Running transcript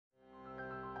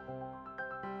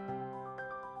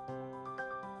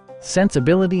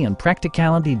Sensibility and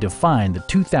practicality define the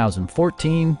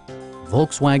 2014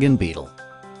 Volkswagen Beetle.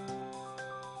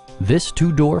 This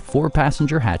two-door,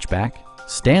 four-passenger hatchback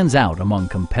stands out among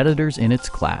competitors in its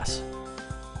class.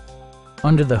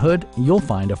 Under the hood, you'll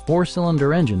find a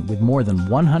four-cylinder engine with more than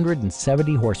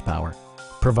 170 horsepower,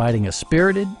 providing a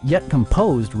spirited yet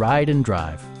composed ride and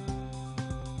drive.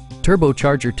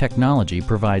 Turbocharger technology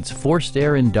provides forced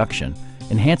air induction,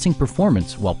 enhancing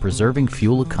performance while preserving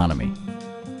fuel economy.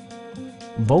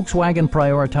 Volkswagen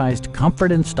prioritized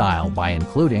comfort and style by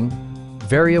including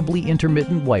variably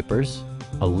intermittent wipers,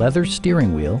 a leather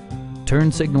steering wheel,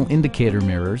 turn signal indicator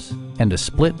mirrors, and a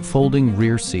split folding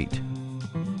rear seat.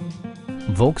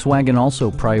 Volkswagen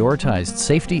also prioritized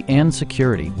safety and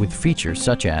security with features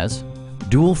such as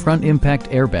dual front impact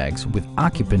airbags with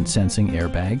occupant sensing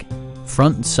airbag,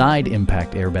 front and side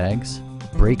impact airbags,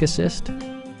 brake assist,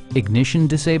 ignition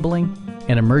disabling,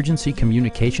 an emergency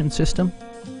communication system,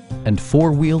 and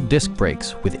four-wheel disc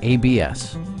brakes with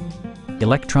ABS.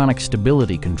 Electronic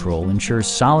stability control ensures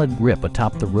solid grip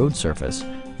atop the road surface,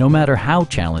 no matter how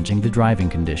challenging the driving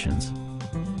conditions.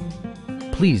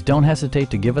 Please don't hesitate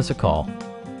to give us a call.